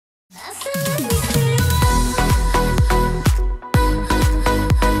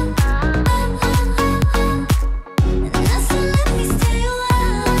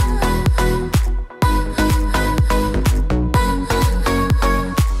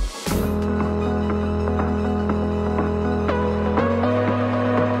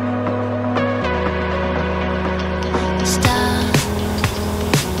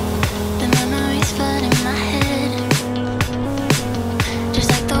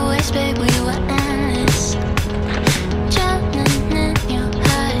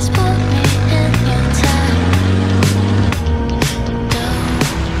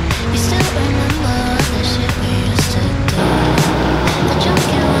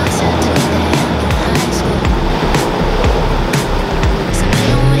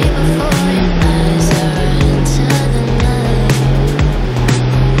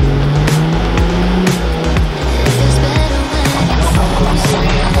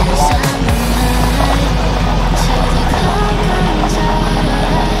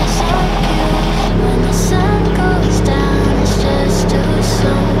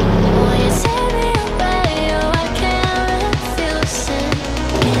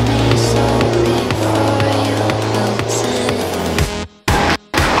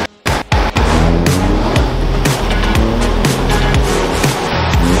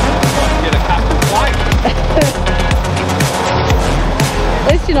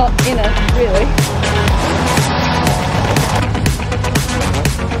You're not in it, really.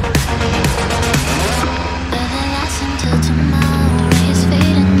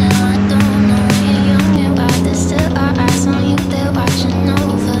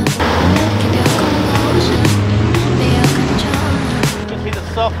 Just hit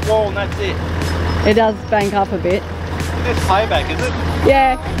a soft wall and that's it. It does bank up a bit. It's playback, is it?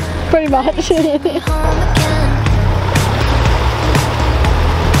 Yeah, pretty much.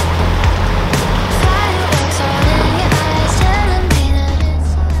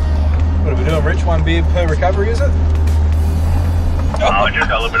 What are we doing, Rich? 1 beer per recovery, is it? Oh, I just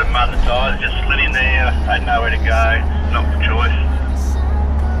got a little bit of mud in the tyres, just slid in there, had nowhere to go, not the choice.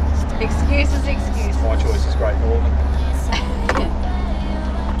 Excuses. My choice is Great Northern.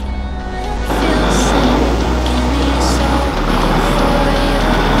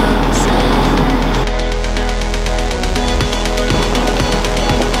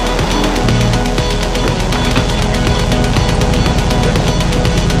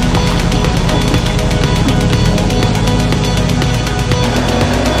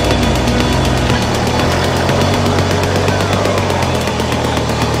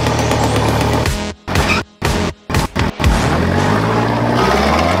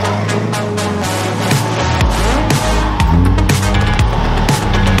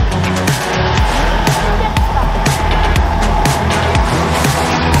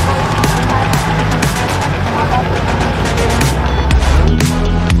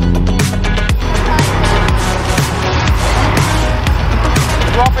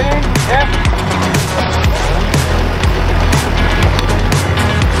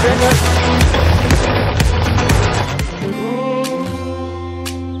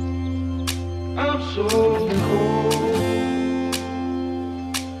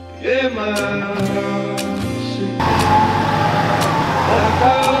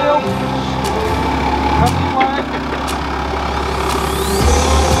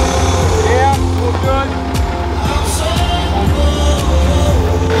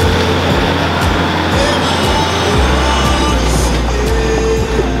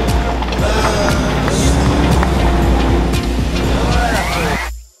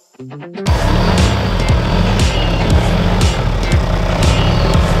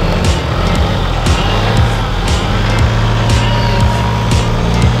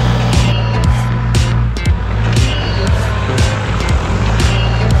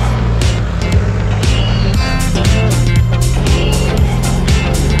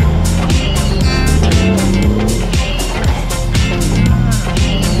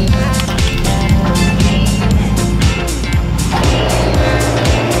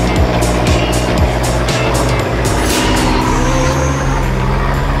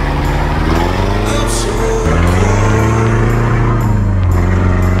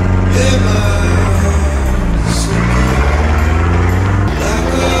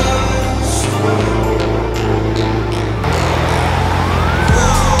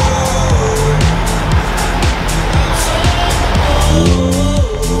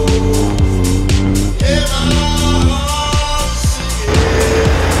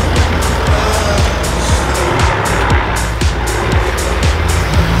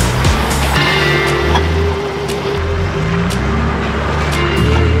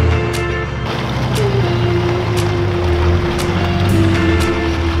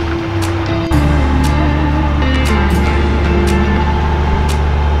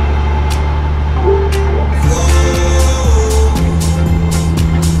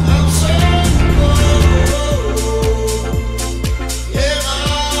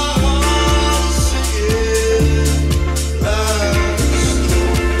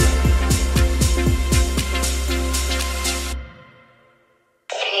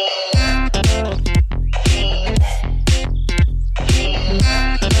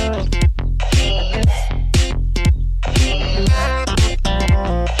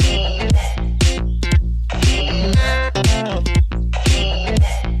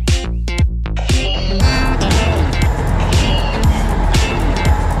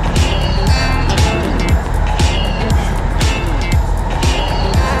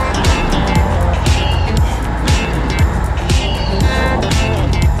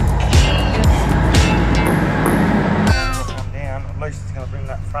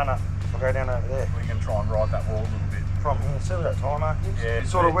 see where that tyre mark is? Yeah.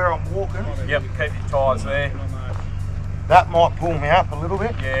 Sort of where I'm walking. Yep, keep your tyres there. That might pull me up a little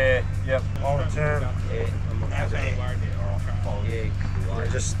bit. Yeah, yep. I want to turn that there. Yeah,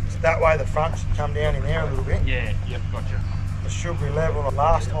 just that way the front should come down in there a little bit. Yeah, yep, gotcha. It should be level.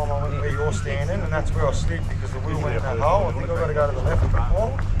 Last time I went where you're standing, and that's where I slipped because the wheel went in that hole. I think I've got to go to the left a bit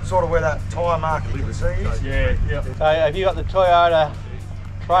more. Sort of where that tyre mark you can see is. Yeah, yep. So have you got the Toyota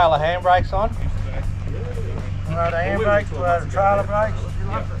trailer handbrakes on? Toyota handbrakes, Toyota trailer brakes.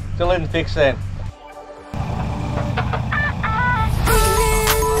 Still in fix then?